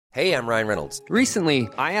Hey, I'm Ryan Reynolds. Recently,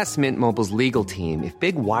 I asked Mint Mobile's legal team if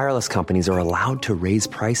big wireless companies are allowed to raise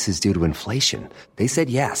prices due to inflation. They said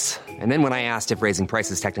yes. And then when I asked if raising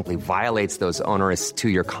prices technically violates those onerous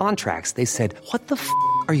two-year contracts, they said, "What the f***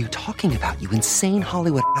 are you talking about, you insane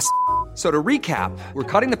Hollywood ass?" So to recap, we're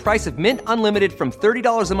cutting the price of Mint Unlimited from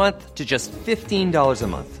 $30 a month to just $15 a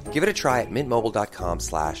month. Give it a try at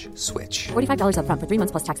mintmobile.com/switch. $45 up front for 3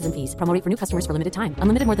 months plus taxes and fees. Promo rate for new customers for limited time.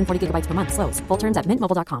 Unlimited more than 40 gigabytes per month. Slows full terms at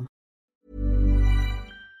mintmobile.com.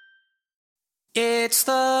 It's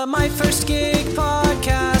the My First Gig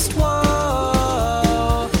podcast.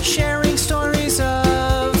 Whoa, sharing stories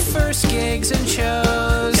of first gigs and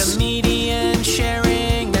shows. Comedians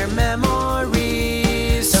sharing their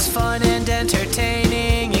memories. The fun and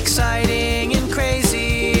entertaining, exciting and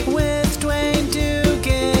crazy. With Dwayne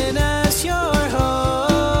Dugan as your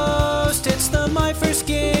host. It's the My First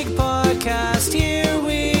Gig podcast. Here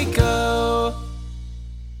we go.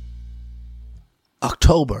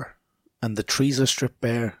 October, and the trees are stripped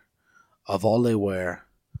bare of all they wear.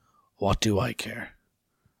 What do I care?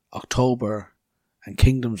 October, and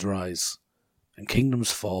kingdoms rise, and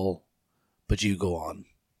kingdoms fall, but you go on,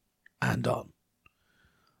 and on.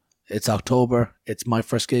 It's October, it's My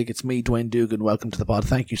First Gig, it's me, Dwayne Dugan, welcome to the pod.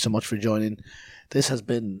 Thank you so much for joining. This is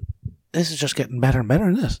just getting better and better,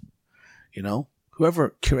 isn't it? You know,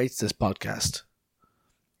 whoever curates this podcast,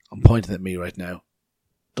 I'm pointing at me right now,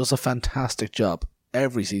 does a fantastic job.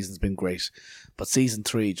 Every season's been great, but season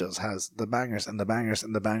 3 just has the bangers and the bangers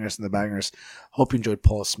and the bangers and the bangers. Hope you enjoyed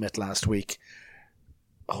Paul Smith last week.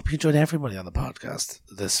 Hope you enjoyed everybody on the podcast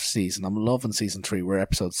this season. I'm loving season 3. We're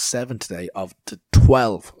episode 7 today of the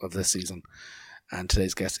 12 of this season, and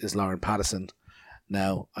today's guest is Lauren Pattison.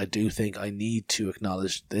 Now, I do think I need to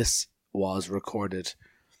acknowledge this was recorded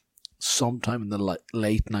sometime in the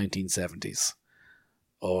late 1970s,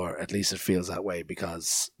 or at least it feels that way,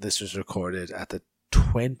 because this was recorded at the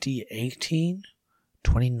 2019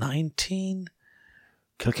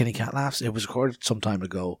 Kilkenny Cat Laughs. It was recorded some time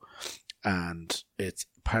ago, and it's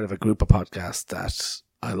part of a group of podcasts that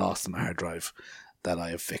I lost on my hard drive that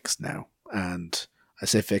I have fixed now. And I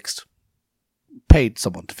say fixed, paid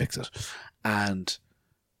someone to fix it, and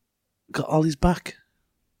got all these back.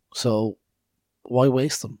 So why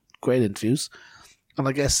waste them? Great interviews. And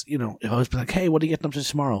I guess, you know, if I was like, hey, what are you getting up to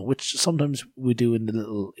tomorrow? Which sometimes we do in the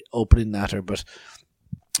little opening natter, but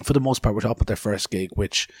for the most part, we're talking about their first gig,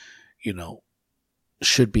 which, you know,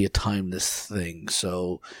 should be a timeless thing.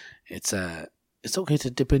 So it's okay to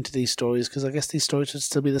dip into these stories, because I guess these stories should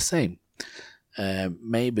still be the same.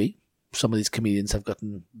 Maybe some of these comedians have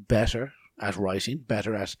gotten better at writing,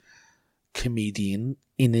 better at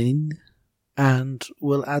comedian-ing, and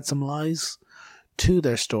will add some lies to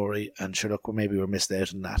their story, and sure, look, maybe we're missed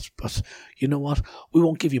out on that, but you know what, we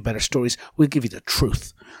won't give you better stories, we'll give you the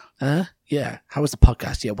truth. Yeah, how was the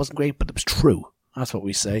podcast? Yeah, it wasn't great, but it was true. That's what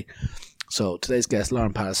we say. So today's guest,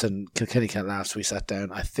 Lauren Pattison, Kilkenny Cat Laughs. We sat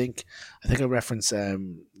down. I think I referenced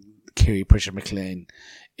Kiri Pritchard McLean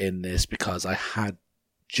in this, because I had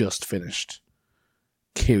just finished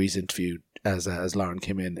Kiri's interview as Lauren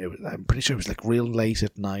came in. I'm pretty sure it was like real late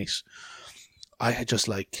at night. I had just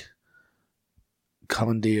like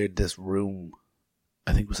commandeered this room.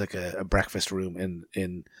 I think it was like a breakfast room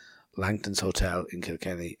in Langton's Hotel in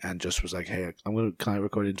Kilkenny, and just was like, hey, can I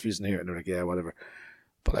record interviews in here? And they're like, yeah, whatever.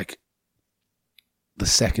 But like the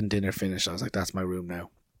second dinner finished, I was like, that's my room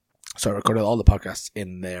now. So I recorded all the podcasts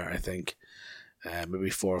in there, I think, maybe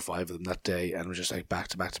 4 or 5 of them that day, and it was just like back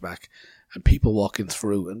to back to back, and people walking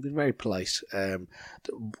through and being very polite. The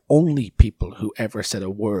only people who ever said a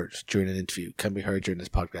word during an interview can be heard during this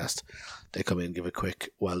podcast. They come in, give a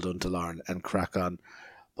quick well done to Lauren, and crack on.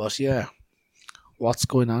 But yeah, what's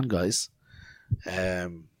going on, guys?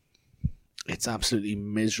 It's absolutely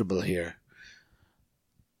miserable here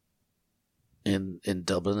in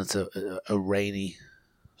Dublin. It's a rainy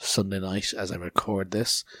Sunday night as I record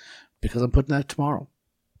this, because I'm putting out tomorrow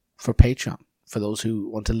for Patreon, for those who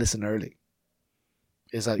want to listen early.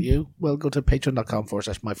 Is that you? Well, go to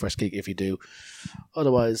patreon.com/myfirstgig if you do.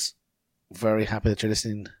 Otherwise, very happy that you're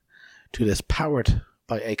listening to this, powered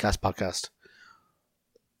by Acast Podcast,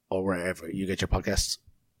 or wherever you get your podcasts.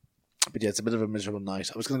 But yeah, it's a bit of a miserable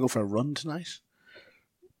night. I was going to go for a run tonight.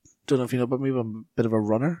 Don't know if you know about me, but I'm a bit of a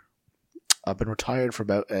runner. I've been retired for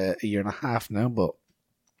about a year and a half now, but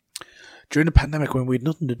during the pandemic, when we had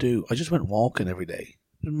nothing to do, I just went walking every day.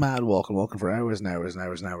 Mad walking for hours and hours and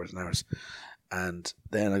hours and hours and hours. And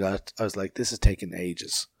then I was like, this is taking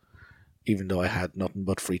ages. Even though I had nothing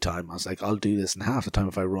but free time, I was like, I'll do this in half the time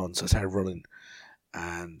if I run. So I started running,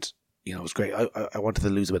 and you know, it was great. I wanted to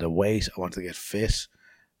lose a bit of weight. I wanted to get fit.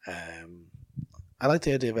 I like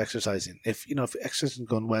the idea of exercising. If exercising is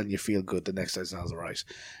going well and you feel good, then exercise sounds alright.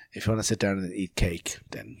 If you want to sit down and eat cake,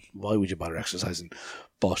 then why would you bother exercising?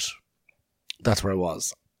 But that's where I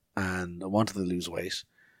was, and I wanted to lose weight,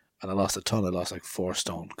 and I lost a ton. I lost like 4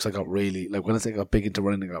 stone because I got really, like, when I say I got big into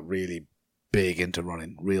running, I got really big into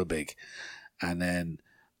running, real big. And then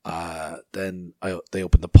they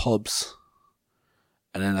opened the pubs,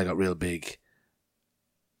 and then I got real big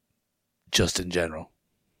just in general.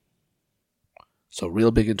 So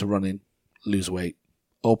real big into running, lose weight,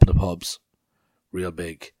 open the pubs, real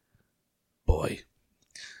big, boy.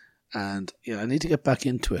 And I need to get back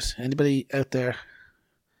into it. Anybody out there,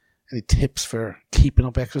 any tips for keeping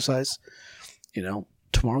up exercise?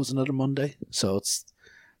 Tomorrow's another Monday, so it's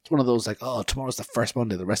one of those like, oh, tomorrow's the first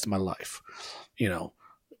Monday of the rest of my life, But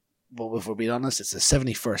if we're being honest, it's the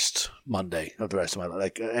 71st Monday of the rest of my life.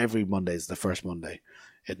 Like, every Monday is the first Monday.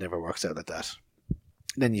 It never works out like that.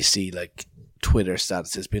 Then you see, like, Twitter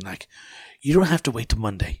statuses being like, you don't have to wait till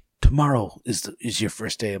Monday. Tomorrow is your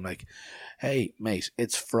first day. I'm like, hey, mate,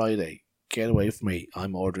 it's Friday. Get away from me.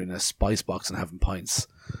 I'm ordering a spice box and having pints.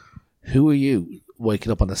 Who are you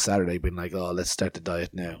waking up on a Saturday being like, oh, let's start the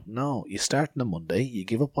diet now? No, you start on a Monday, you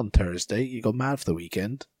give up on Thursday, you go mad for the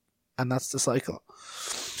weekend, and that's the cycle.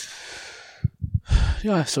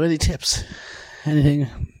 Yeah, so any tips? Anything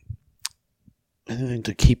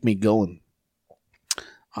to keep me going?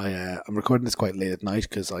 I'm recording this quite late at night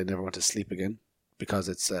because I never want to sleep again because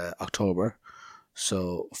it's October.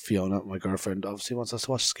 So Fiona, my girlfriend, obviously wants us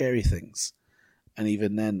to watch scary things. And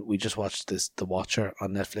even then, we just watched The Watcher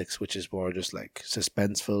on Netflix, which is more just like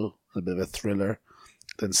suspenseful, a bit of a thriller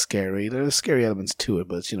than scary. There's scary elements to it,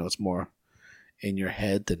 but it's more in your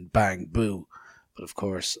head than bang, boo. But of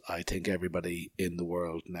course, I think everybody in the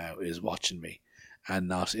world now is watching me, and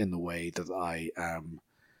not in the way that I am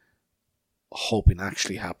hoping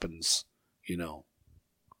actually happens, Because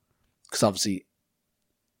obviously,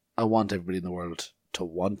 I want everybody in the world to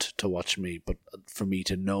want to watch me, but for me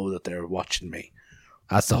to know that they're watching me.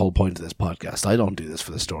 That's the whole point of this podcast. I don't do this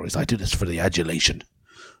for the stories. I do this for the adulation,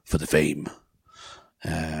 for the fame.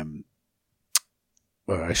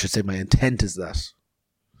 Or I should say my intent is that.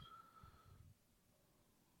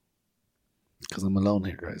 Because I'm alone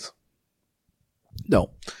here, guys.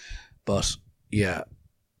 No. But, yeah.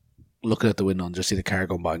 Looking at the window and just see the car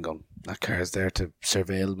going by and going, that car is there to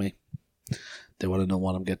surveil me. They want to know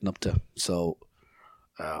what I'm getting up to. So,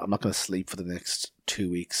 I'm not going to sleep for the next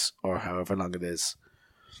 2 weeks or however long it is.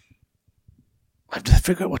 I have to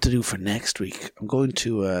figure out what to do for next week. I'm going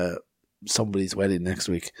to somebody's wedding next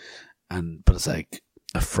week, but it's like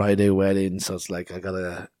a Friday wedding, so it's like I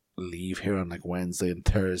gotta leave here on like Wednesday and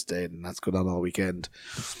Thursday, and that's going on all weekend.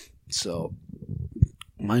 So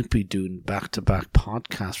might be doing back-to-back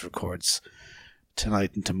podcast records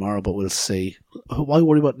tonight and tomorrow, but we'll see. Why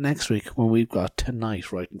worry about next week when we've got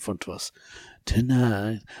tonight right in front of us?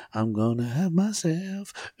 Tonight, I'm gonna have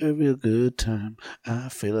myself a real good time. I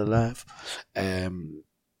feel alive.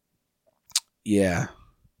 Yeah.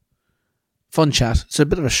 Fun chat. It's a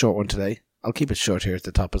bit of a short one today. I'll keep it short here at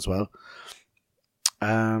the top as well.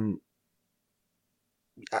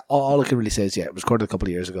 All I can really say is, it was recorded a couple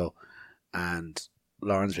of years ago, and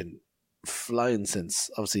Lauren's been flying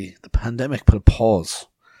since. Obviously, the pandemic put a pause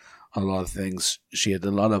on a lot of things. She had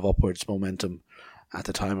a lot of upwards momentum at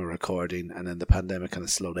the time of recording, and then the pandemic kind of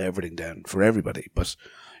slowed everything down for everybody. But,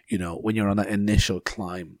 when you're on that initial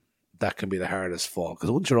climb, that can be the hardest fall, because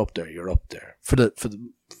once you're up there for the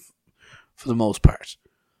most part.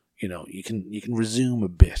 You can resume a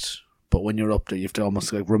bit, but when you're up there, you have to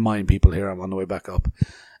almost like remind people, here I'm on the way back up.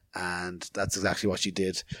 And that's exactly what she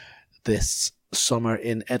did this summer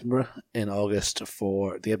in Edinburgh in August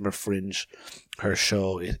for the Edinburgh Fringe. Her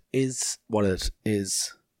show, it is what it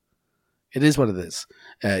is. It is what it is.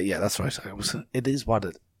 Yeah, that's right. It is what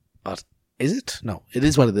it is. It? No, it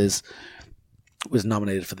is what it is. Was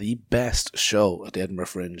nominated for the best show at the Edinburgh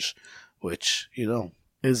Fringe, which,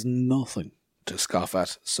 is nothing to scoff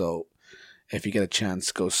at. So if you get a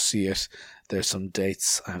chance, go see it. There's some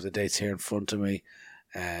dates. I have the dates here in front of me.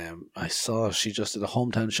 I saw she just did a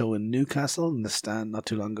hometown show in Newcastle in the Stand not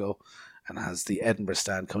too long ago, and has the Edinburgh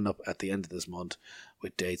Stand coming up at the end of this month,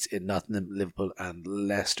 with dates in Nottingham, Liverpool and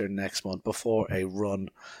Leicester next month, before a run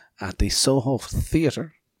at the Soho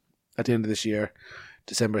Theatre at the end of this year,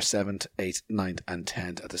 December 7th, 8th, 9th and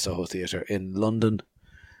 10th at the Soho Theatre in London.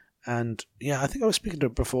 And yeah, I think I was speaking to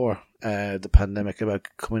her before the pandemic about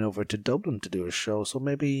coming over to Dublin to do a show, so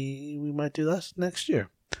maybe we might do that next year.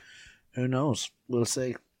 Who knows? We'll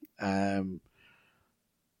see. But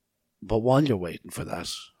while you're waiting for that,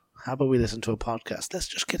 how about we listen to a podcast? Let's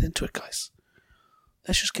just get into it, guys.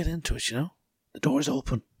 Let's just get into it, The door's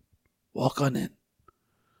open. Walk on in.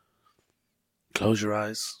 Close your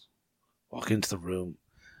eyes. Walk into the room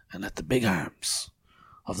and let the big arms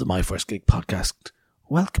of the My First Gig podcast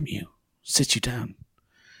welcome you, sit you down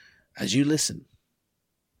as you listen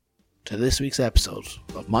to this week's episode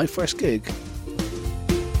of My First Gig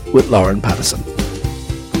with Lauren Pattison.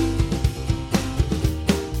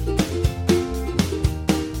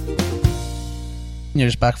 You're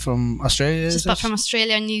just back from Australia, Just back from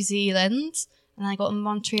Australia and New Zealand. And I got to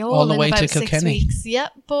Montreal all the way in about to 6 Kilkenny. weeks.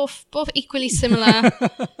 Yep, both equally similar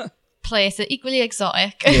places, equally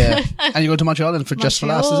exotic. Yeah, and you go to Montreal then for Just for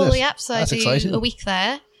Laughs, is it? Yep, so That's I do exciting. a week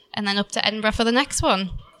there and then up to Edinburgh for the next one.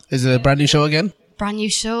 Is it a brand new show again? Brand new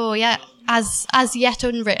show, yeah, as yet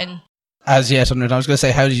unwritten. As yet, I was going to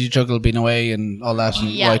say, how did you juggle being away and all that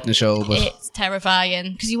and writing the show? But It's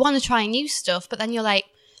terrifying because you want to try new stuff, but then you're like,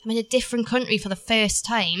 I'm in a different country for the first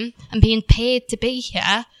time and being paid to be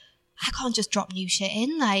here. I can't just drop new shit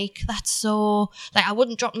in. Like, that's so... Like, I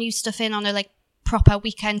wouldn't drop new stuff in on a, like, proper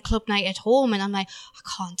weekend club night at home. And I'm like,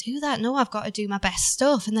 I can't do that. No, I've got to do my best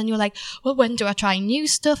stuff. And then you're like, well, when do I try new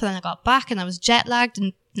stuff? And then I got back and I was jet lagged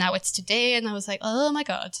and now it's today. And I was like, oh, my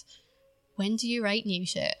God. When do you write new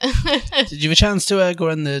shit? did you have a chance to go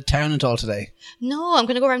around the town at all today? No, I'm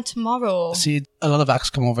going to go around tomorrow. See, a lot of acts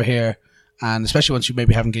come over here, and especially once you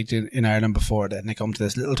maybe haven't gigged in Ireland before, then they come to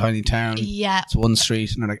this little tiny town. Yeah. It's one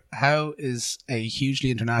street, and they're like, how is a hugely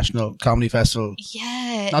international comedy festival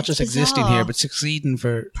Yeah. not just it's existing bizarre. here, but succeeding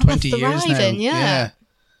for Proper 20 years now? thriving, yeah.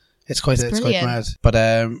 It's quite brilliant. mad. But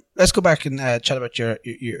let's go back and chat about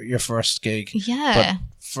your first gig. Yeah.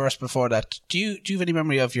 But first, before that, do you have any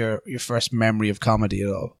memory of your first memory of comedy at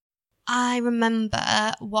all? I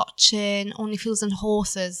remember watching Only Fools and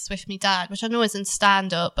Horses with my dad, which I know isn't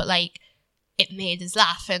stand-up, but, like, it made us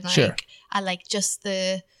laugh. And, like, Sure. I like just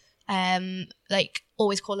the, like,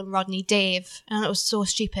 always call him Rodney Dave. And it was so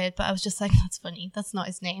stupid, but I was just like, that's funny. That's not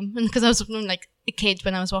his name. And because I was, like, a kid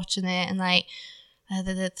when I was watching it, and, like,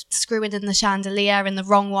 the screwing in the chandelier and the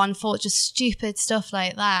wrong one for just stupid stuff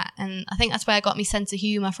like that. And I think that's where I got my sense of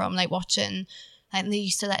humour from, like, watching... Like, they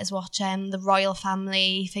used to let us watch the Royal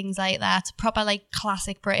Family, things like that. Proper, like,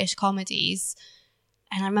 classic British comedies.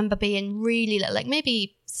 And I remember being really little, like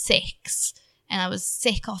maybe 6. And I was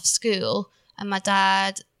sick off school. And my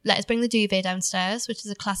dad let us bring the duvet downstairs, which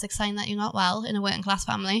is a classic sign that you're not well in a working class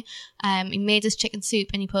family. He made us chicken soup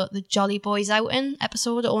and he put the Jolly Boys Outing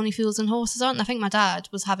episode of Only Fools and Horses on. And I think my dad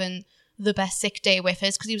was having the best sick day with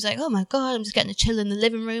us because he was like, oh my God, I'm just getting to chill in the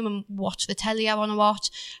living room and watch the telly I want to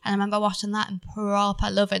watch. And I remember watching that and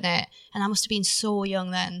proper loving it. And I must have been so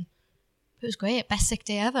young then. It was great. Best sick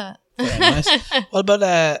day ever. Very nice. What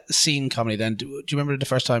about scene comedy then? Do you remember the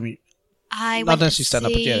first time I Not went to necessarily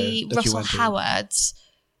stand-up, but yeah, that see you Russell went to. Howard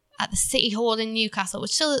at the City Hall in Newcastle,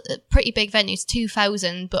 which is still a pretty big venue. It's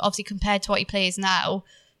 2,000, but obviously compared to what he plays now,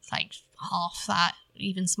 it's like half that,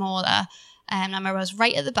 even smaller. And I remember I was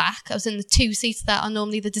right at the back. I was in the 2 seats that are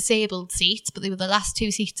normally the disabled seats, but they were the last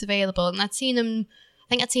 2 seats available. And I'd seen him, I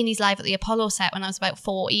think I'd seen he's live at the Apollo set when I was about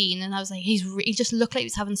 14. And I was like, he just looked like he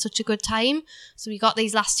was having such a good time. So we got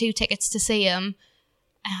these last 2 tickets to see him.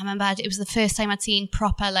 And I remember it was the first time I'd seen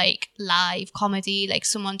proper, like, live comedy, like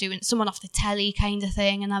someone off the telly kind of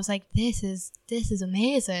thing. And I was like, this is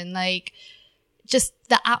amazing. Like, just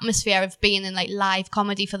the atmosphere of being in, like, live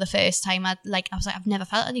comedy for the first time. I was like, I've never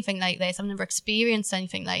felt anything like this. I've never experienced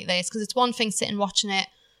anything like this. Because it's one thing sitting watching it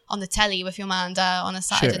on the telly with your man on a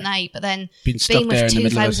Saturday Sure. night, but then Being stuck being there with in the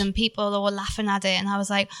middle of it. 2,000 people all laughing at it. And I was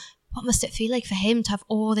like, what must it feel like for him to have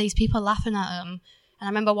all these people laughing at him? And I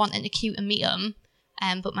remember wanting to queue and meet him.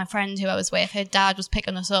 But my friend who I was with, her dad was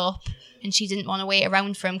picking us up and she didn't want to wait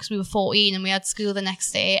around for him because we were 14 and we had school the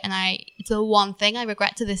next day. And the one thing I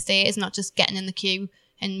regret to this day is not just getting in the queue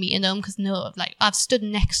and meeting him, because I've stood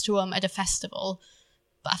next to him at a festival,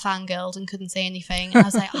 but I fangirled and couldn't say anything. And I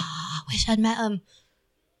was like, I wish I'd met him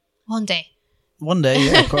one day. One day,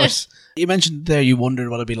 yeah, of course. You mentioned there you wondered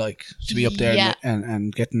what it'd be like to be up there Yeah.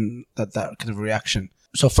 and getting that kind of reaction.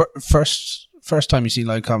 So first time you seen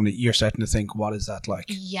live comedy, you're starting to think, what is that like?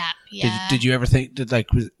 Yeah. Did you ever think that, like,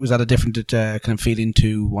 was that a different kind of feeling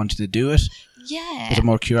to wanting to do it? Yeah. Was it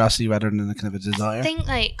more curiosity rather than a kind of a desire? I think,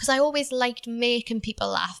 like, because I always liked making people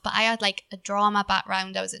laugh, but I had, like, a drama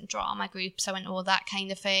background. I was in drama groups. I went all that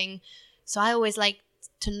kind of thing. So I always liked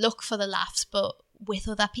to look for the laughs, but with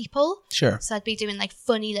other people. Sure. So I'd be doing, like,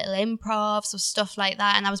 funny little improvs or stuff like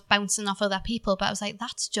that, and I was bouncing off other people, but I was like,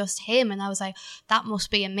 that's just him. And I was like, that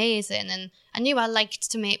must be amazing. And I knew I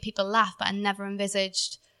liked to make people laugh, but I never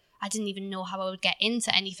envisaged, I didn't even know how I would get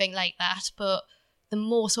into anything like that. But the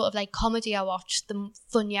more sort of like comedy I watched, the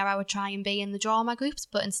funnier I would try and be in the drama groups.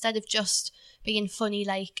 But instead of just being funny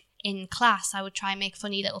like in class, I would try and make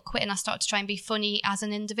funny little quit, and I started to try and be funny as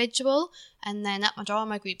an individual. And then at my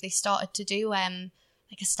drama group, they started to do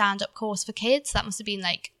like a stand-up course for kids. That must have been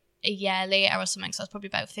like a year later or something, so I was probably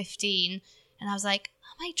about 15, and I was like,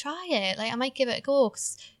 I might try it, like I might give it a go,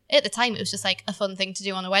 because at the time it was just like a fun thing to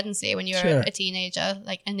do on a Wednesday when you're a teenager,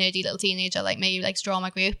 like a nerdy little teenager like me who likes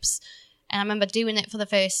drama groups. And I remember doing it for the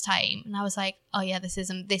first time, and I was like, oh yeah, this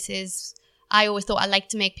is I always thought I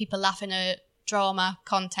liked to make people laugh in a drama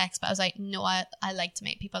context, but I was like, no, I like to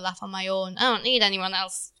make people laugh on my own. I don't need anyone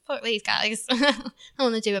else. Fuck these guys. I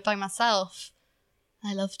want to do it by myself.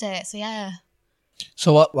 I loved it. So yeah.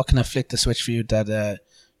 So what kind of flicked the switch for you that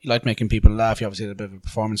you like making people laugh? You obviously had a bit of a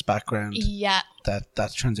performance background. Yeah. That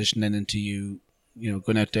transitioned then into you know,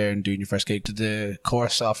 going out there and doing your first gig. Did the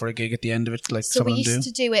course offer a gig at the end of it, like so some of them do? we used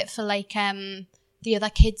to do it for like the other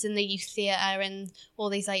kids in the youth theatre and all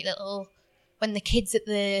these like little, when the kids at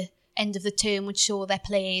the end of the term would show their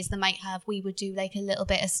plays, we would do like a little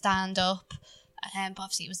bit of stand-up, but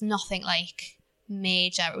obviously it was nothing like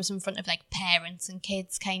major. It was in front of like parents and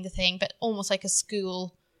kids kind of thing, but almost like a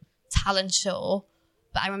school talent show.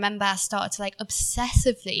 But I remember I started to like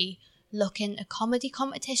obsessively look into comedy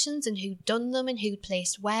competitions and who'd done them and who'd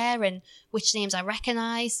placed where and which names I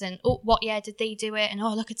recognised, and what year did they do it, and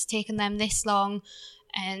look, it's taken them this long.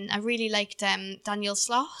 And I really liked Daniel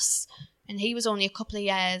Sloss, and he was only a couple of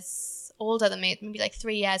years older than me, maybe like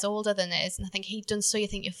 3 years older than us, and I think he'd done So You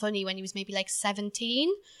Think You're Funny when he was maybe like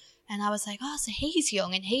 17. And I was like, so he's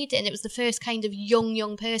young, and he did. And it was the first kind of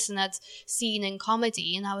young person I'd seen in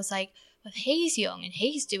comedy. And I was like, well, if he's young and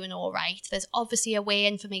he's doing all right, there's obviously a way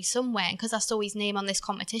in for me somewhere. And because I saw his name on this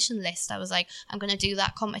competition list, I was like, I'm going to do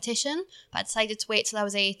that competition. But I decided to wait till I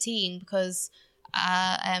was 18 because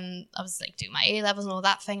I was like doing my A-levels and all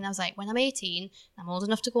that thing. And I was like, when I'm 18, I'm old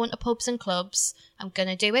enough to go into pubs and clubs, I'm going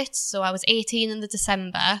to do it. So I was 18 in the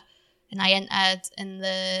December, and I entered in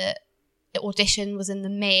the audition was in the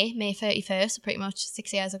May 31st, so pretty much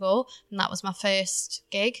 6 years ago, and that was my first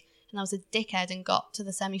gig. And I was a dickhead and got to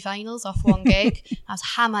the semi-finals off one gig. I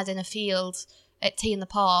was hammered in a field at Tea in the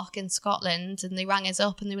Park in Scotland, and they rang us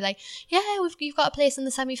up and they were like, yeah, you've got a place in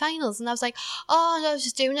the semi-finals. And I was like, no, I was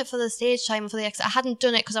just doing it for the stage time and for the exit. I hadn't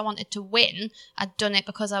done it because I wanted to win. I'd done it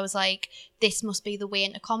because I was like, this must be the way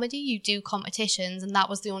into comedy. You do competitions, and that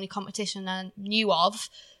was the only competition I knew of.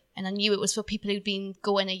 And I knew it was for people who'd been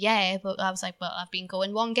going a year, but I was like, well, I've been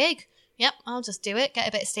going one gig. Yep, I'll just do it, get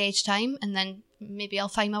a bit of stage time, and then maybe I'll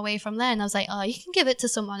find my way from there. And I was like, you can give it to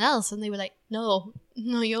someone else. And they were like, no,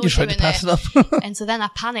 you're trying doing to pass it up. And so then I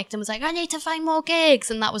panicked and was like, I need to find more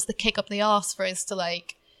gigs. And that was the kick up the arse for us to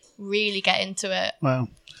like really get into it. Wow.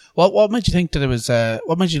 What made you think that it was?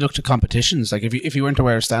 What made you look to competitions? Like, if you weren't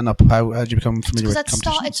aware of stand up, how did you become familiar with competitions?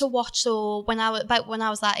 Because I'd started to watch. So when I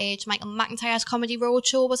was that age, Michael McIntyre's Comedy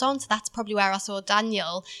Roadshow was on. So that's probably where I saw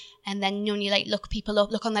Daniel. And then you like look people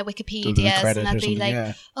up, look on their Wikipedias, and I'd be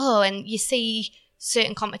like, and you see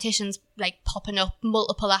certain competitions like popping up.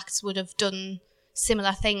 Multiple acts would have done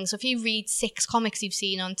similar things. So if you read 6 comics you've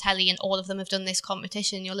seen on telly and all of them have done this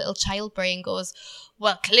competition, your little child brain goes,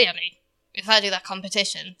 well, clearly, if I do that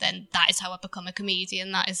competition, then that is how I become a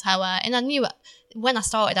comedian. That is how and I knew when I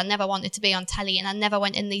started, I never wanted to be on telly, and I never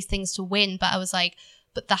went in these things to win, but I was like,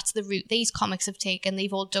 but that's the route these comics have taken.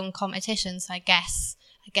 They've all done competitions. So I guess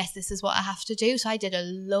this is what I have to do. So I did a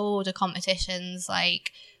load of competitions.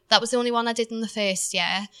 Like, that was the only one I did in the first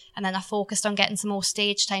year. And then I focused on getting some more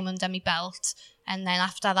stage time under my belt. And then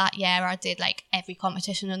after that year, I did like every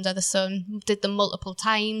competition under the sun, did them multiple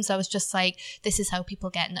times. I was just like, this is how people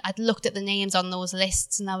get, I'd looked at the names on those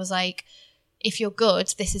lists and I was like, if you're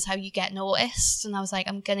good, this is how you get noticed. And I was like,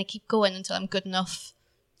 I'm going to keep going until I'm good enough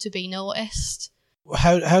to be noticed.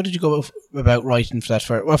 How did you go about writing for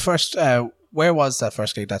that? First, where was that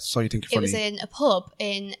first gig? That's So You Think You're Funny? It was in a pub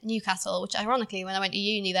in Newcastle, which ironically, when I went to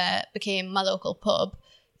uni there, became my local pub.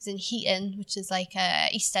 It was in Heaton, which is like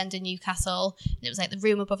East End of Newcastle. And it was like the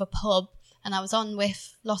room above a pub. And I was on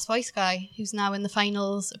with Lost Voice Guy, who's now in the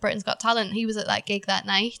finals of Britain's Got Talent. He was at that gig that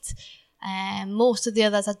night. Most of the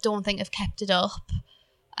others I don't think have kept it up.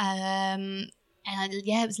 It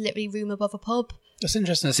was literally room above a pub. It's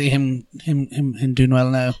interesting to see him doing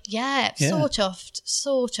well now. Yeah, so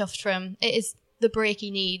chuffed for him. It is the break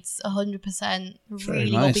he needs, 100%.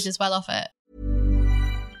 Really hope he does well off it.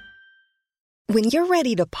 When you're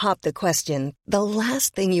ready to pop the question, the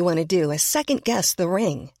last thing you want to do is second guess the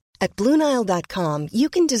ring. At BlueNile.com, you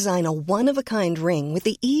can design a one-of-a-kind ring with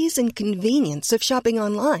the ease and convenience of shopping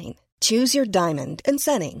online. Choose your diamond and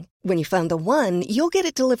setting. When you find the one, you'll get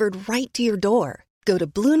it delivered right to your door. Go to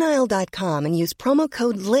BlueNile.com and use promo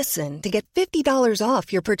code LISTEN to get $50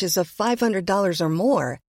 off your purchase of $500 or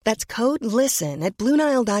more. That's code LISTEN at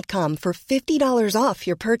BlueNile.com for $50 off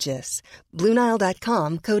your purchase.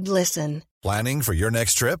 BlueNile.com, code LISTEN. Planning for your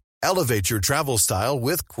next trip? Elevate your travel style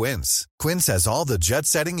with Quince. Quince has all the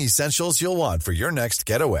jet-setting essentials you'll want for your next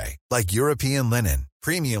getaway, like European linen,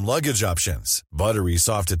 premium luggage options, buttery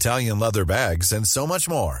soft Italian leather bags, and so much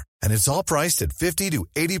more. And it's all priced at 50 to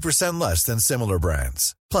 80% less than similar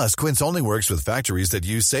brands. Plus, Quince only works with factories that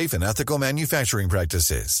use safe and ethical manufacturing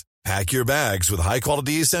practices. Pack your bags with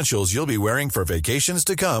high-quality essentials you'll be wearing for vacations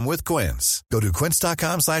to come with Quince. Go to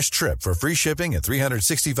quince.com/trip for free shipping and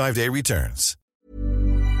 365-day returns.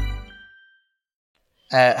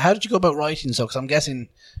 How did you go about writing? So, because I'm guessing,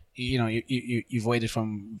 you've waited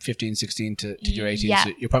from 15, 16 to your 18, yeah.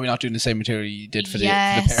 so you're probably not doing the same material you did for the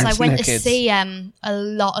Yes, parents I went and to their kids. see a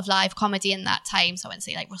lot of live comedy in that time. So I went to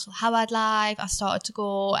see like Russell Howard live. I started to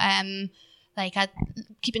go, I'd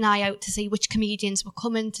keep an eye out to see which comedians were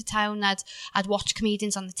coming to town. I'd watch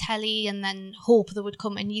comedians on the telly and then hope they would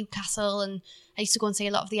come to Newcastle. And I used to go and see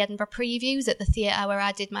a lot of the Edinburgh previews at the theatre where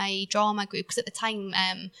I did my drama group, because at the time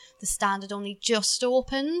the Stand had only just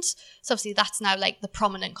opened. So obviously that's now like the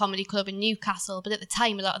prominent comedy club in Newcastle. But at the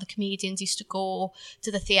time, a lot of the comedians used to go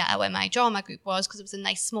to the theatre where my drama group was, because it was a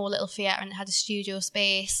nice small little theatre and it had a studio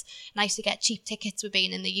space. And I used to get cheap tickets with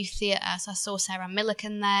being in the youth theatre. So I saw Sarah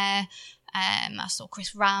Millican there. I saw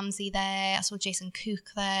Chris Ramsey there. I saw Jason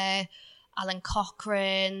Cook there. Alan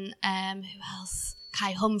Cochrane. Who else?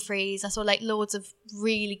 Kai Humphries. I saw like loads of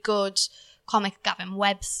really good comic. Gavin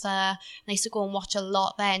Webster. And I used to go and watch a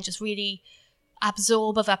lot there and just really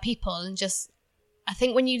absorb other people. And just, I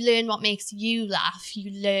think when you learn what makes you laugh,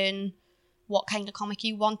 you learn what kind of comic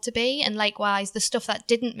you want to be. And likewise, the stuff that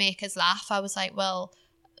didn't make us laugh, I was like, well,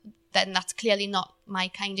 then that's clearly not my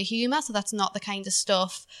kind of humour. So that's not the kind of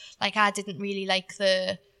stuff, like I didn't really like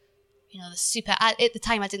the super, at the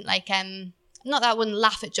time I didn't like, not that I wouldn't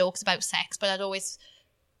laugh at jokes about sex, but I'd always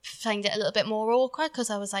find it a little bit more awkward because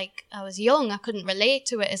I was young, I couldn't relate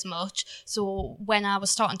to it as much. So when I was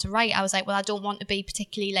starting to write, I was like, well, I don't want to be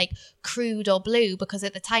particularly like crude or blue, because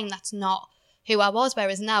at the time that's not who I was.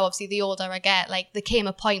 Whereas now, obviously, the older I get, like there came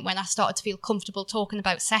a point when I started to feel comfortable talking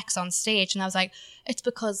about sex on stage, and I was like, it's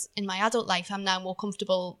because in my adult life I'm now more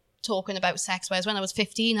comfortable talking about sex, whereas when I was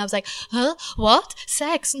 15 I was like, huh, what,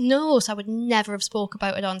 sex, no. So I would never have spoke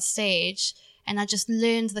about it on stage. And I just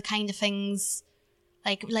learned the kind of things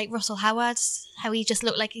like Russell Howard, how he just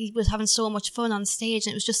looked like he was having so much fun on stage,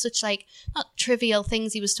 and it was just such like not trivial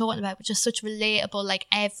things he was talking about, but just such relatable, like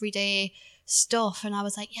everyday stuff. And I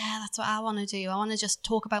was like, yeah, that's what I want to do. I want to just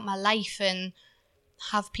talk about my life and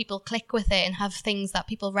have people click with it and have things that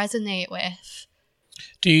people resonate with.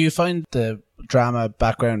 Do you find the drama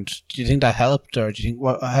background, do you think that helped, or do you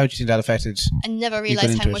think how do you think that affected? I never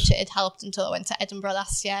realised how much it had helped until I went to Edinburgh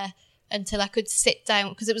last year, until I could sit down,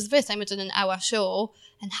 because it was the first time I'd done an hour show,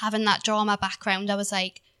 and having that drama background, I was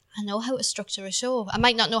like, I know how to structure a show. I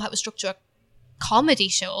might not know how to structure a comedy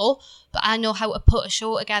show, but I know how to put a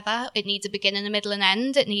show together. It needs a beginning, a middle and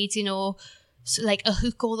end. It needs, so like a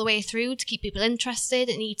hook all the way through to keep people interested.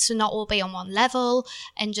 It needs to not all be on one level,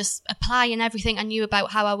 and just applying everything I knew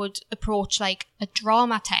about how I would approach like a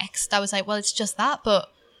drama text. I was like, well, it's just that, but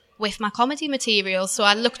with my comedy material. So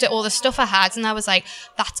I looked at all the stuff I had and I was like,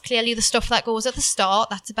 that's clearly the stuff that goes at the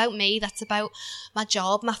start. That's about me. That's about my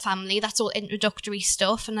job, my family. That's all introductory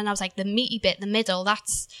stuff. And then I was like, the meaty bit, the middle,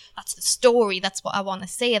 that's the story. That's what I want to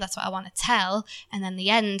say. That's what I want to tell. And then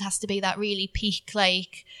the end has to be that really peak,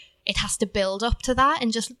 like it has to build up to that.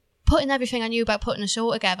 And just putting everything I knew about putting a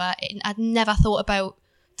show together, I'd never thought about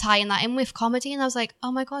tying that in with comedy. And I was like,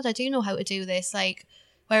 oh my God, I do know how to do this. Like,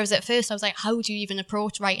 whereas at first I was like, how do you even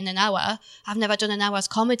approach writing an hour? I've never done an hour's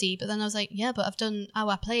comedy. But then I was like, yeah, but I've done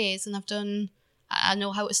hour plays and I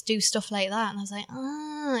know how to do stuff like that. And I was like,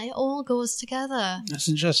 it all goes together. That's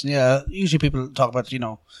interesting, yeah. Usually people talk about,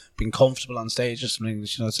 being comfortable on stage or something.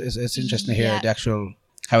 It's interesting to hear the actual,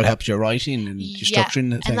 how it helps your writing and your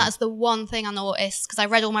structuring the thing. And that's the one thing I noticed, because I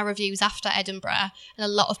read all my reviews after Edinburgh, and a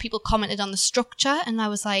lot of people commented on the structure. And I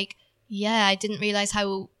was like, yeah, I didn't realise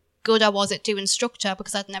how good I was at doing structure,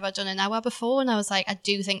 because I'd never done an hour before. And I was like, I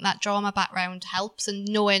do think that drama background helps, and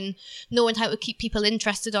knowing how to keep people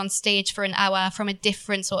interested on stage for an hour from a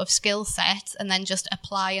different sort of skill set, and then just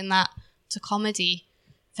applying that to comedy,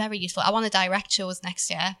 very useful. I want to direct shows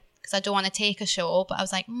next year, because I don't want to take a show, but I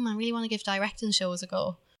was like, I really want to give directing shows a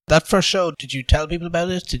go. That first show, did you tell people about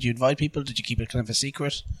it? Did you invite people? Did you keep it kind of a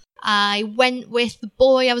secret? I went with the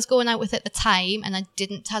boy I was going out with at the time, and I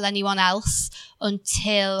didn't tell anyone else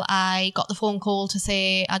until I got the phone call to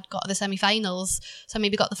say I'd got to the semi-finals. So I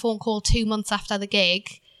maybe got the phone call 2 months after the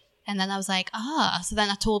gig, and then I was like, so then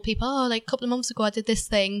I told people, like a couple of months ago I did this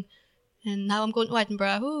thing, and now I'm going to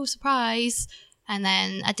Edinburgh. Oh, surprise. And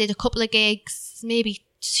then I did a couple of gigs, maybe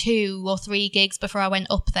 2 or 3 gigs before I went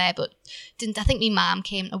up there, but I think my mum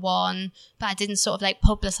came to one, but I didn't sort of like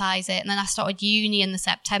publicise it. And then I started uni in the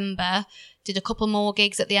September, did a couple more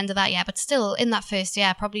gigs at the end of that year, but still in that first year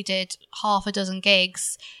I probably did half a dozen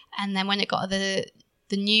gigs. And then when it got to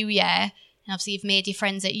the new year, and obviously you've made your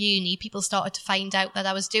friends at uni, people started to find out that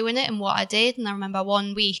I was doing it and what I did. And I remember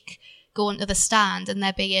one week going to the stand and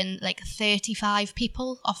there being like 35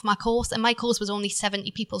 people off my course, and my course was only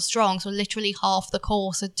 70 people strong, so literally half the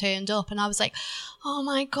course had turned up, and I was like, oh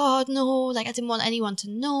my god, no, like I didn't want anyone to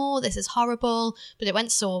know, this is horrible. But it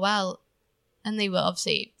went so well, and they were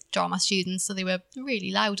obviously drama students, so they were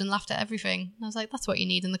really loud and laughed at everything, and I was like, that's what you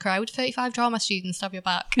need in the crowd, 35 drama students to have your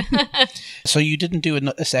back. So you didn't do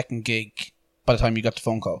a second gig by the time you got the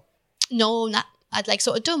phone call? No, I'd like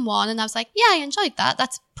sort of done one, and I was like, yeah, I enjoyed that.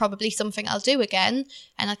 That's probably something I'll do again.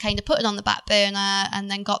 And I kind of put it on the back burner,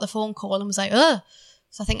 and then got the phone call and was like, ugh.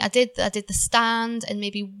 So I think I did the stand and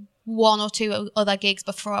maybe 1 or 2 other gigs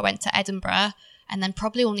before I went to Edinburgh, and then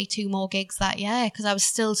probably only 2 more gigs that year because I was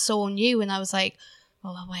still so new, and I was like,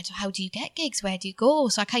 well, how do you get gigs? Where do you go?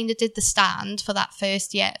 So I kind of did the stand for that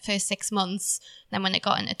first 6 months. Then when it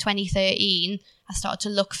got into 2013, I started to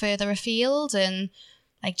look further afield and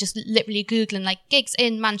like just literally Googling like gigs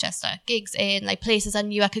in Manchester, gigs in like places I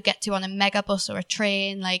knew I could get to on a megabus or a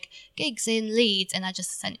train, like gigs in Leeds. And I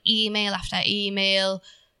just sent email after email,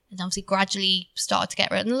 and obviously gradually started to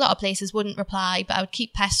get rid. And a lot of places wouldn't reply, but I would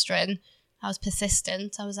keep pestering. I was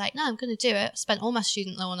persistent. I was like, no, I'm going to do it. Spent all my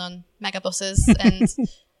student loan on megabuses and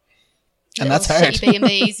and that's hard.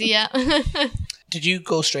 B&Bs, yeah. Did you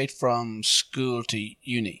go straight from school to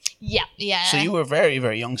uni? Yeah. So you were very,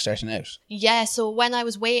 very young starting out. Yeah, so when I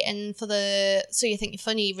was waiting for the So You Think You're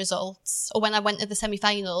Funny results, or when I went to the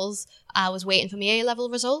semi-finals, I was waiting for my A-level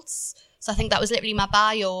results. So I think that was literally my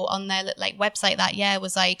bio on their like website that year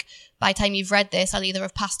was like, by the time you've read this, I'll either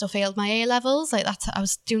have passed or failed my A-levels. Like I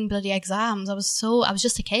was doing bloody exams. I was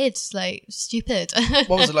just a kid, like stupid.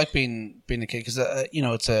 What was it like being a kid? Because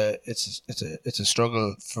it's a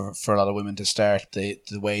struggle for a lot of women to start the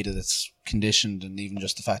way that it's conditioned, and even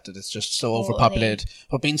just the fact that it's just so overpopulated.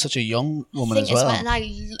 But being such a young woman as well.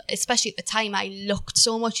 And especially at the time, I looked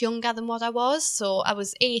so much younger than what I was. So I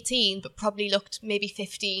was 18, but probably looked maybe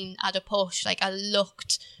 15 at a push. Like I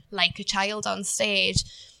looked like a child on stage.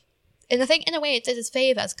 And I think in a way it did us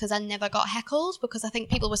favours because I never got heckled, because I think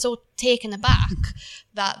people were so taken aback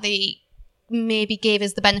that they maybe gave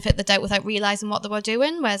us the benefit of the doubt without realising what they were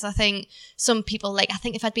doing. Whereas I think some people, like I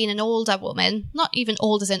think if I'd been an older woman, not even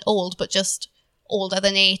old as in old, but just older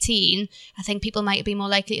than 18, I think people might be more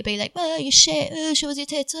likely to be like, well, you shit, shows your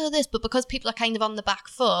tits, this. But because people are kind of on the back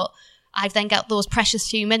foot, I've then got those precious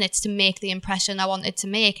few minutes to make the impression I wanted to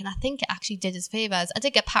make. And I think it actually did us favours. I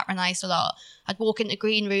did get patronised a lot. I'd walk into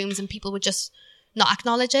green rooms and people would just not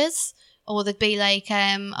acknowledge us. Or they'd be like,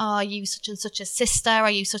 are you such and such a sister?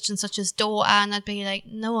 Are you such and such as daughter? And I'd be like,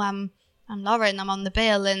 no, I'm Lauren, I'm on the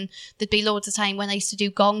bill. And there'd be loads of time when I used to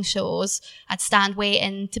do gong shows, I'd stand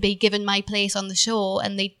waiting to be given my place on the show,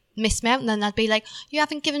 and they'd miss me out. And then I'd be like, you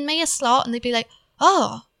haven't given me a slot. And they'd be like,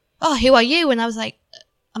 oh, who are you? And I was like,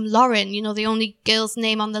 I'm Lauren, the only girl's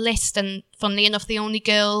name on the list, and funnily enough, the only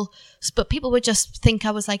girl, but people would just think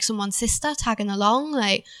I was like someone's sister tagging along.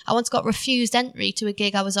 Like I once got refused entry to a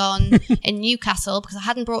gig I was on in Newcastle because I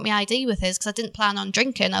hadn't brought my ID with us because I didn't plan on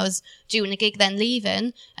drinking. I was doing a gig then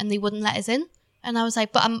leaving, and they wouldn't let us in. And I was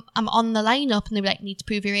like, but I'm on the lineup, and they were like, need to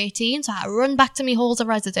prove you're 18. So I had to run back to my halls of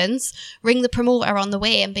residence, ring the promoter on the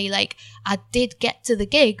way and be like, I did get to the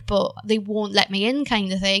gig, but they won't let me in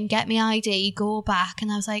kind of thing. Get me ID, go back.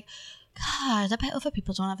 And I was like, God, I bet other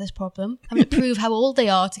people don't have this problem. Having to prove how old they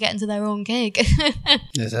are to get into their own gig.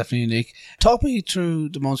 It's definitely unique. Talk me through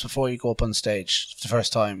the months before you go up on stage for the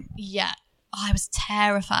first time. Yeah. I was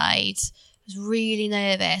terrified. I was really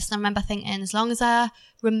nervous. And I remember thinking, as long as I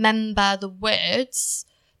remember the words,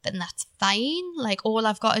 then that's fine. Like all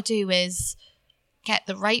I've got to do is get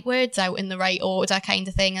the right words out in the right order kind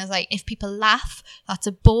of thing. I was like, if people laugh, that's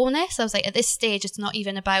a bonus. I was like, at this stage, it's not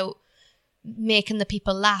even about making the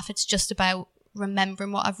people laugh. It's just about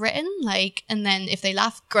remembering what I've written. Like, and then if they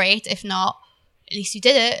laugh, great. If not, at least you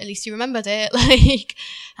did it. At least you remembered it. Like,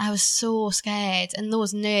 I was so scared. And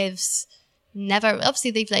those nerves never,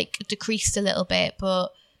 obviously they've like decreased a little bit, but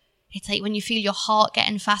it's like when you feel your heart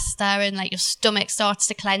getting faster and like your stomach starts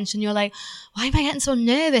to clench and you're like, why am I getting so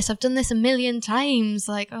nervous? I've done this a million times.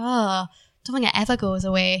 Like, oh, don't think it ever goes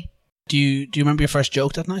away. Do you remember your first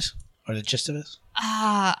joke that night? Or the gist of it?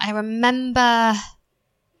 I remember I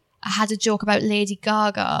had a joke about Lady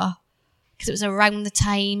Gaga because it was around the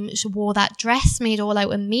time she wore that dress made all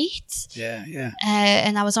out of meat. Yeah.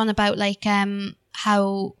 And I was on about like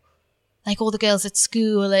how like all the girls at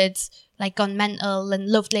school had like gone mental and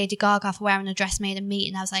loved Lady Gaga for wearing a dress made of meat,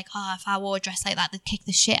 and I was like, oh, if I wore a dress like that, they'd kick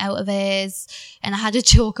the shit out of us. And I had a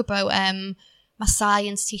joke about my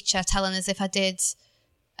science teacher telling us if I did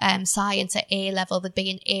science at A level, there'd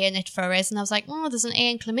be an A in it for us, and I was like, oh, there's an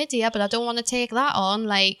A in chlamydia, but I don't want to take that on.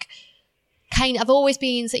 Like, I've always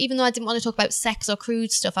been, so even though I didn't want to talk about sex or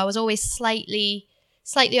crude stuff, I was always slightly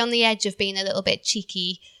on the edge of being a little bit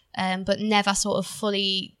cheeky, but never sort of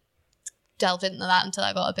fully delved into that until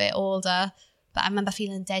I got a bit older. But I remember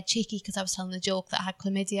feeling dead cheeky because I was telling a joke that had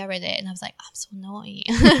chlamydia in it, and I was like, I'm so naughty.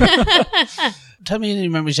 Tell me any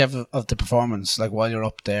memories you have of the performance, like while you're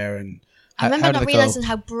up there. And I remember not realising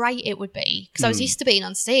how bright it would be because I was used to being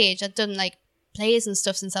on stage. I'd done like plays and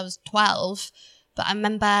stuff since I was 12, but I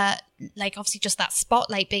remember like obviously just that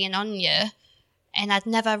spotlight being on you, and I'd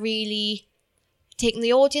never really taken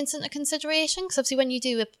the audience into consideration because obviously when you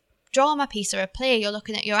do a drama piece or a play, you're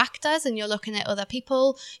looking at your actors and you're looking at other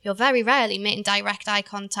people. You're very rarely making direct eye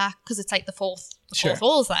contact because it's like the fourth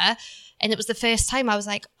wall's there. And it was the first time I was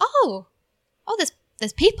like, oh,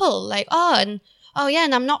 there's people like, and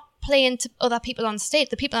I'm not playing to other people on stage.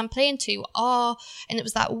 The people I'm playing to are, and it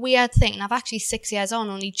was that weird thing. And I've actually 6 years on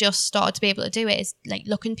only just started to be able to do it, is like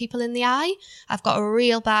looking people in the eye. I've got a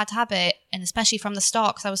real bad habit, and especially from the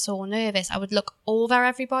start because I was so nervous, I would look over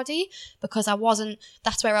everybody because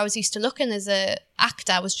that's where I was used to looking as a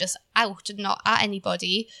actor, was just out and not at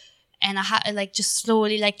anybody. And I had to like just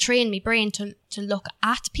slowly like train my brain to look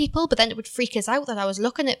at people, but then it would freak us out that I was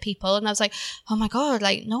looking at people, and I was like, oh my God,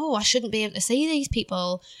 like no, I shouldn't be able to see these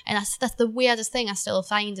people. And that's the weirdest thing I still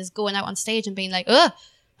find, is going out on stage and being like,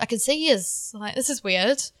 I can see you. Like, this is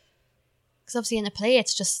weird. Because obviously in a play,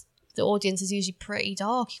 it's just the audience is usually pretty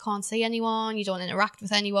dark. You can't see anyone, you don't interact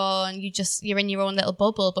with anyone, you're in your own little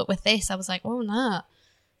bubble. But with this, I was like, oh nah,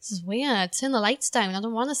 this is weird. Turn the lights down. I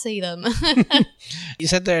don't want to see them. You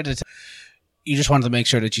said there that you just wanted to make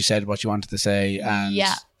sure that you said what you wanted to say, and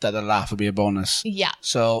that a laugh would be a bonus. Yeah.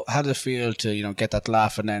 So how did it feel to, get that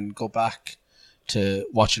laugh and then go back to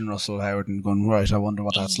watching Russell Howard and going, right, I wonder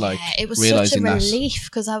what that's like? It was such a relief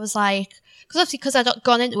because I was like, because I'd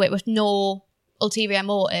gone into it with no ulterior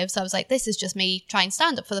motives. I was like, this is just me trying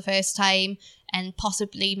stand up for the first time and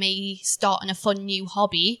possibly me starting a fun new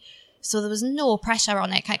hobby. So there was no pressure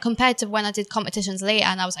on it compared to when I did competitions later,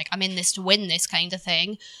 and I was like, I'm in this to win this kind of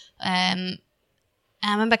thing. And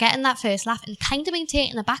I remember getting that first laugh and kind of being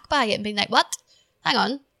taken aback by it and being like, what? Hang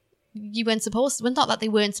on. You weren't supposed to. Well, not that they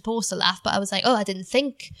weren't supposed to laugh, but I was like, I didn't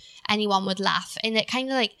think anyone would laugh. And it kind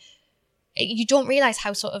of like, you don't realise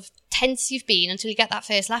how sort of tense you've been until you get that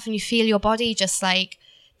first laugh and you feel your body just like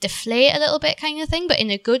deflate a little bit kind of thing, but in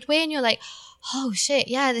a good way. And you're like, oh shit,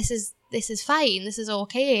 yeah, this is fine. This is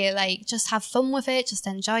okay. Like, just have fun with it. Just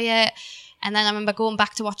enjoy it. And then I remember going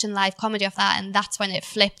back to watching live comedy of that, and that's when it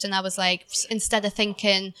flipped. And I was like, instead of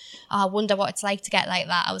thinking, I wonder what it's like to get like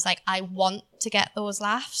that, I was like, I want to get those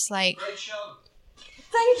laughs. Like, great show.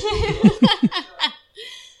 Thank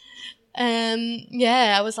you.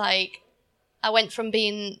 Yeah, I was like, I went from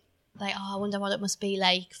being like, I wonder what it must be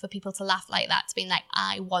like for people to laugh like that, to being like,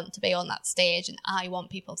 I want to be on that stage and I want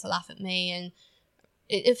people to laugh at me. And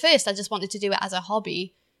at first, I just wanted to do it as a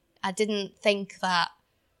hobby. I didn't think that.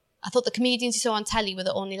 I thought the comedians you saw on telly were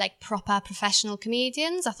the only like proper professional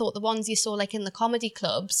comedians. I thought the ones you saw like in the comedy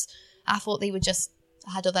clubs, I thought they were just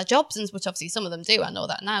had other jobs, and which obviously some of them do. I know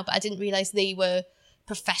that now, but I didn't realise they were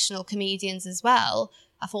professional comedians as well.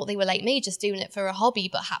 I thought they were like me, just doing it for a hobby,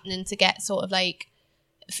 but happening to get sort of like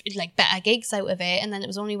better gigs out of it. And then it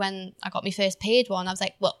was only when I got my first paid one, I was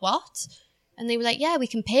like, what? And they were like, yeah, we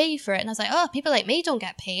can pay you for it. And I was like, oh, people like me don't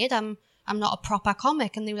get paid. I'm not a proper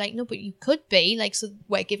comic. And they were like, no, but you could be. Like, so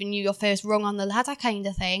we're giving you your first rung on the ladder kind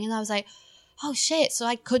of thing. And I was like, oh shit, so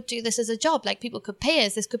I could do this as a job. Like, people could pay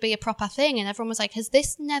us. This could be a proper thing. And everyone was like, has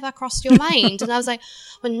this never crossed your mind? And I was like,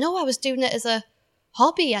 well, no, I was doing it as a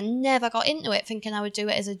hobby. I never got into it thinking I would do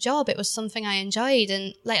it as a job. It was something I enjoyed.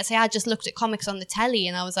 And like I say, I just looked at comics on the telly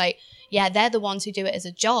and I was like, yeah, they're the ones who do it as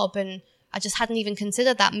a job. And I just hadn't even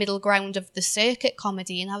considered that middle ground of the circuit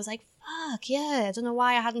comedy. And I was like, fuck, yeah, I don't know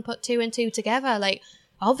why I hadn't put two and two together. Like,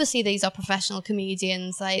 obviously these are professional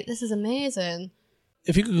comedians. Like, this is amazing.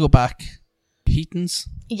 If you could go back, Heaton's?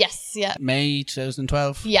 Yes, yeah. May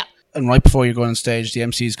 2012? Yeah. and right before you're going on stage, the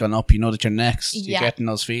MC's gone up, you know that you're next, Yeah. you're getting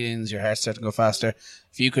those feelings, your heart's starting to go faster.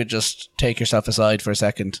 If you could just take yourself aside for a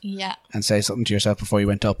second Yeah. and say something to yourself before you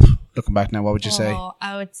went up, looking back now, what would you say?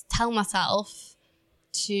 I would tell myself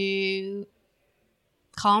to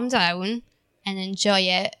calm down and enjoy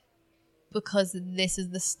it, because this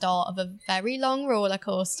is the start of a very long roller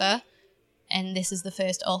coaster, and this is the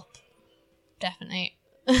first up. Definitely.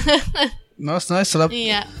 No, it's nice. So that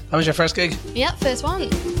was your first gig? Yeah, first one.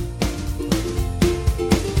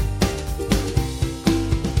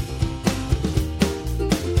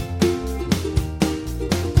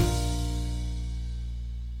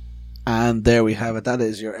 And there we have it. That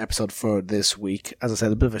is your episode for this week. As I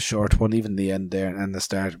said, a bit of a short one, even the end there and the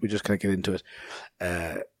start. We just kind of get into it.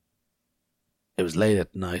 It was late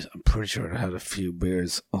at night. I'm pretty sure I had a few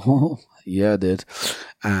beers. Oh, yeah, I did.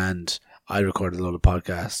 And I recorded a lot of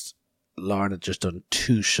podcasts. Lauren had just done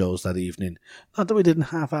 2 shows that evening. Not that we didn't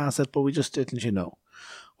half-ass it, but we just didn't, you know.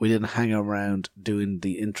 We didn't hang around doing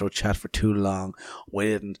the intro chat for too long. We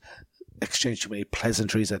didn't exchange too many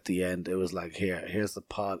pleasantries at the end. It was like, here's the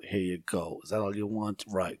pod, here you go. Is that all you want?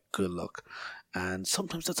 Right, good luck. And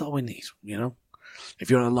sometimes that's all we need, you know? If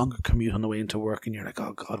you're on a longer commute on the way into work and you're like,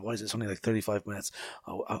 oh God, why is this only like 35 minutes?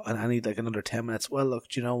 Oh, and I need like another 10 minutes. Well, look,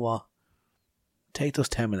 do you know what? Take those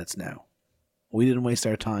 10 minutes now. We didn't waste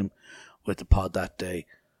our time with the pod that day.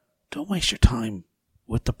 Don't waste your time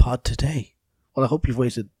with the pod today. Well, I hope you've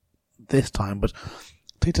wasted this time, but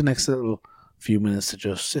take the next little few minutes to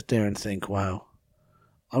just sit there and think, wow,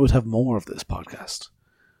 I would have more of this podcast.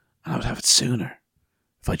 And I would have it sooner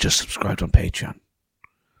if I just subscribed on Patreon.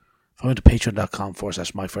 If I went to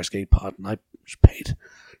patreon.com/myfirstgigpod and I just paid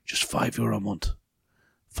just €5 a month.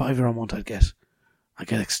 €5 a month I'd get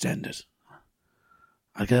extended.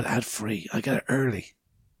 I'd get it ad free. I'd get it early.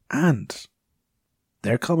 And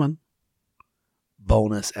they're coming.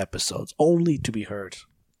 Bonus episodes only to be heard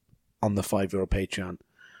on the €5 Patreon.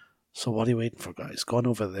 So what are you waiting for, guys? Go on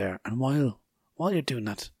over there. And while you're doing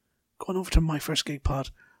that, go on over to My First Gig Pod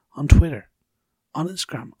on Twitter, on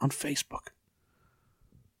Instagram, on Facebook,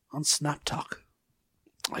 on SnapTalk.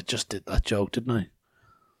 I just did that joke, didn't I?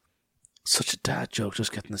 Such a dad joke,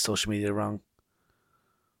 just getting the social media wrong.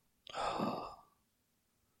 What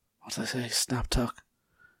did I say? SnapTalk.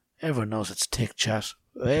 Everyone knows it's TikChat.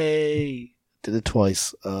 Hey! Did it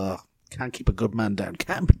twice. Can't keep a good man down.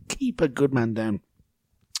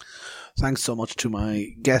 Thanks so much to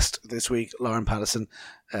my guest this week, Lauren Pattison.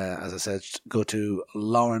 As I said, go to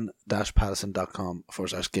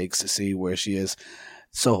lauren-pattison.com/gigs to see where she is.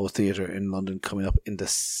 Soho Theatre in London coming up in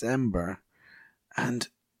December. And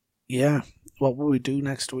yeah, what will we do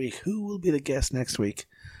next week? Who will be the guest next week?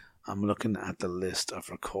 I'm looking at the list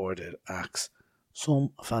of recorded acts.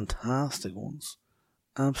 Some fantastic ones.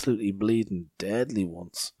 Absolutely bleeding deadly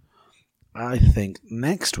ones. I think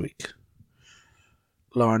next week,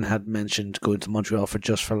 Lauren had mentioned going to Montreal for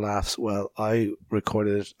Just for Laughs. Well, I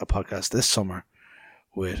recorded a podcast this summer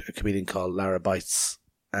with a comedian called Lara Bites.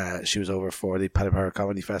 She was over for the Paddy Power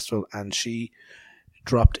Comedy Festival, and she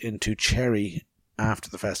dropped into Cherry after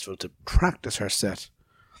the festival to practice her set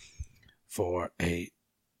for a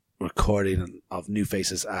recording of New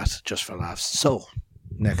Faces at Just for Laughs. So,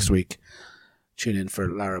 next week, tune in for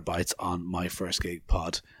Lara Bites on My First Gig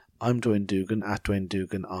Pod. I'm Dwayne Dugan, at Dwayne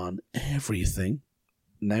Dugan on everything.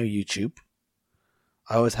 Now YouTube.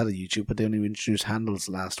 I always had a YouTube, but they only introduced handles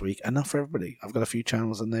last week, and not for everybody. I've got a few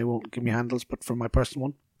channels and they won't give me handles, but for my personal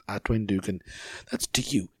one, at Dwayne Dugan. That's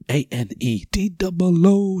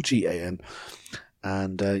DUANEDOOGAN.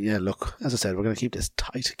 And yeah, look, as I said, we're going to keep this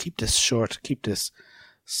tight, keep this short, keep this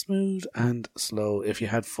smooth and slow. If you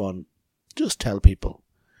had fun, just tell people.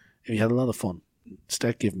 If you had a lot of fun,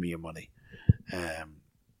 start giving me your money.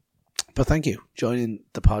 But thank you joining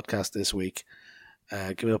the podcast this week.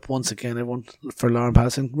 Give it up once again, everyone, for Lauren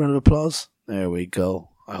Pattison. Round of applause. There we go.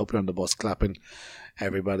 I hope you're on the bus clapping,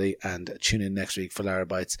 everybody, and tune in next week for Lara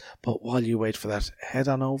Bites. But while you wait for that, head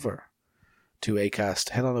on over to Acast,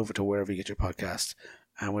 head on over to wherever you get your podcast,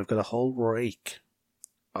 and we've got a whole rake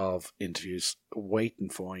of interviews waiting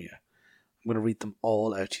for you. I'm going to read them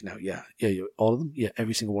all out to you now. Yeah, all of them? Yeah,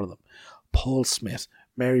 every single one of them. Paul Smith,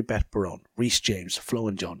 Mary Beth Barone, Rhys James, Flo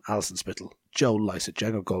and John, Alison Spittle, Joe Lycett,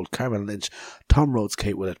 Django Gold, Carmen Lynch, Tom Rhodes,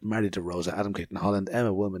 Kate Willett, Mary DeRosa, Adam Caton Holland,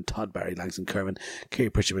 Emma Willman, Todd Barry, Langston Kerman, Kerry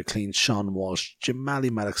Pritchard McLean, Sean Walsh, Jamali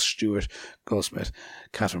Maddox Stewart, Goldsmith,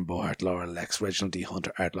 Catherine Bohart, Laura Lex, Reginald D.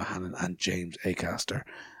 Hunter, Art Lohannon, and James Acaster.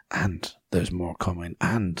 And there's more coming,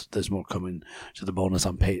 to the bonus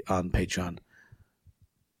on Patreon.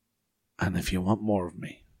 And if you want more of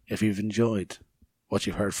me, if you've enjoyed what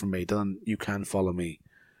you've heard from me, then you can follow me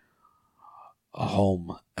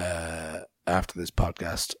home after this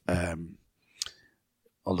podcast.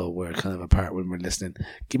 Although we're kind of apart when we're listening,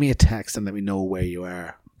 give me a text and let me know where you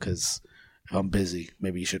are, because if I'm busy,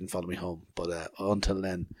 maybe you shouldn't follow me home. But until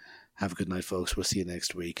then, have a good night, folks. We'll see you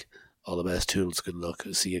next week. All the best, tools. Good luck.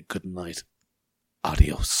 See you. Good night.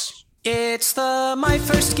 Adios. It's the My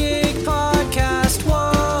First Gig podcast.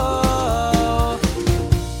 Whoa.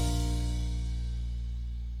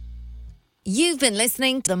 You've been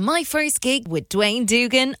listening to the My First Gig with Dwayne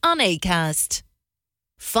Dugan on Acast.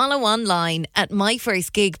 Follow online at My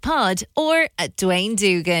First Gig Pod or at Dwayne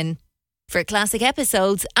Dugan. For classic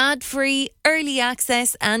episodes, ad-free, early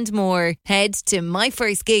access and more, head to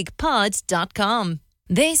myfirstgigpod.com.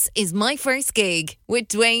 This is My First Gig with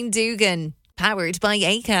Dwayne Dugan, powered by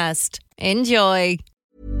Acast. Enjoy.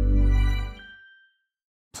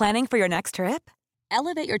 Planning for your next trip?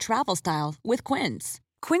 Elevate your travel style with Quince.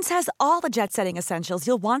 Quince has all the jet-setting essentials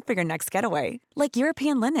you'll want for your next getaway, like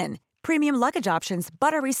European linen, premium luggage options,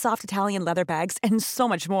 buttery soft Italian leather bags, and so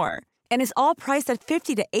much more. And is all priced at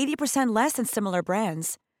 50 to 80% less than similar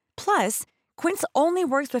brands. Plus, Quince only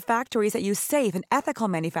works with factories that use safe and ethical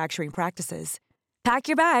manufacturing practices. Pack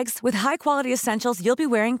your bags with high-quality essentials you'll be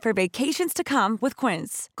wearing for vacations to come with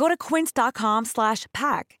Quince. Go to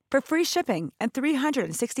quince.com/pack for free shipping and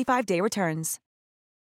 365-day returns.